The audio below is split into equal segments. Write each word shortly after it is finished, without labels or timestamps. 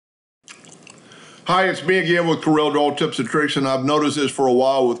Hi, it's me again with Corel Draw Tips and Tricks, and I've noticed this for a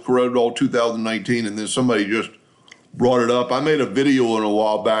while with Corel Draw 2019, and then somebody just brought it up. I made a video in a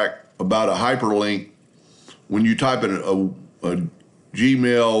while back about a hyperlink. When you type in a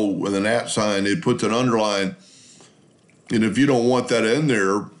Gmail with an @ sign, it puts an underline, and if you don't want that in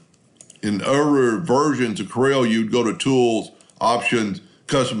there, in earlier versions of Corel, you'd go to Tools, Options,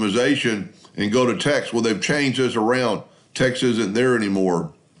 Customization, and go to Text. Well, they've changed this around. Text isn't there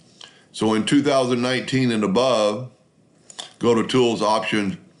anymore. So in 2019 and above, go to Tools,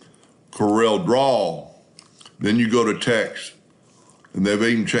 Options, Corel Draw. Then you go to Text. And they've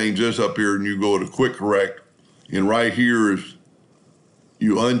even changed this up here, and you go to Quick Correct. And right here is,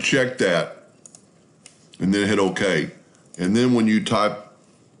 you uncheck that, and then hit OK. And then when you type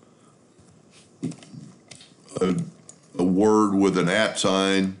a word with an @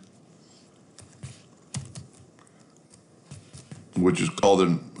 sign, which is called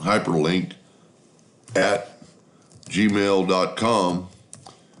a hyperlink, at gmail.com,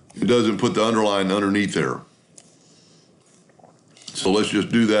 it doesn't put the underline underneath there. So let's just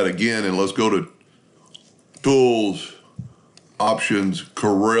do that again, and let's go to Tools, Options,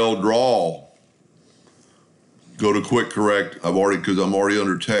 Corel Draw. Go to Quick Correct. Because I'm already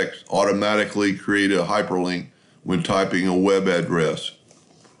under Text, automatically create a hyperlink when typing a web address.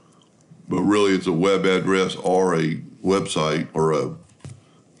 But really it's a web address or a website or a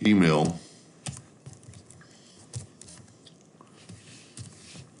email.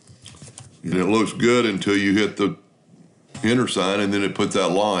 And it looks good until you hit the enter sign, and then it puts that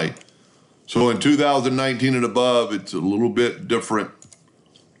line. So in 2019 and above, it's a little bit different.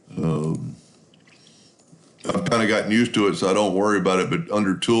 I've kind of gotten used to it, so I don't worry about it. But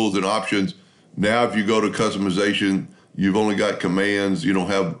under Tools and Options, now if you go to Customization, you've only got commands. You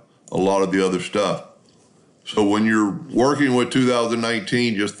don't have a lot of the other stuff. So when you're working with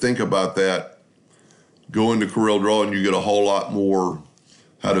 2019, just think about that. Go into Corel Draw, and you get a whole lot more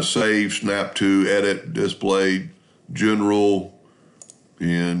how to save, snap to, edit, display, general,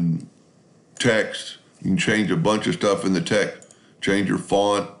 and text. You can change a bunch of stuff in the text. Change your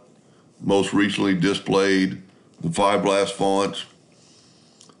font, most recently displayed, the 5 last fonts.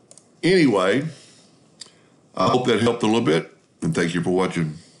 Anyway, I hope that helped a little bit, and thank you for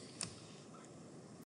watching.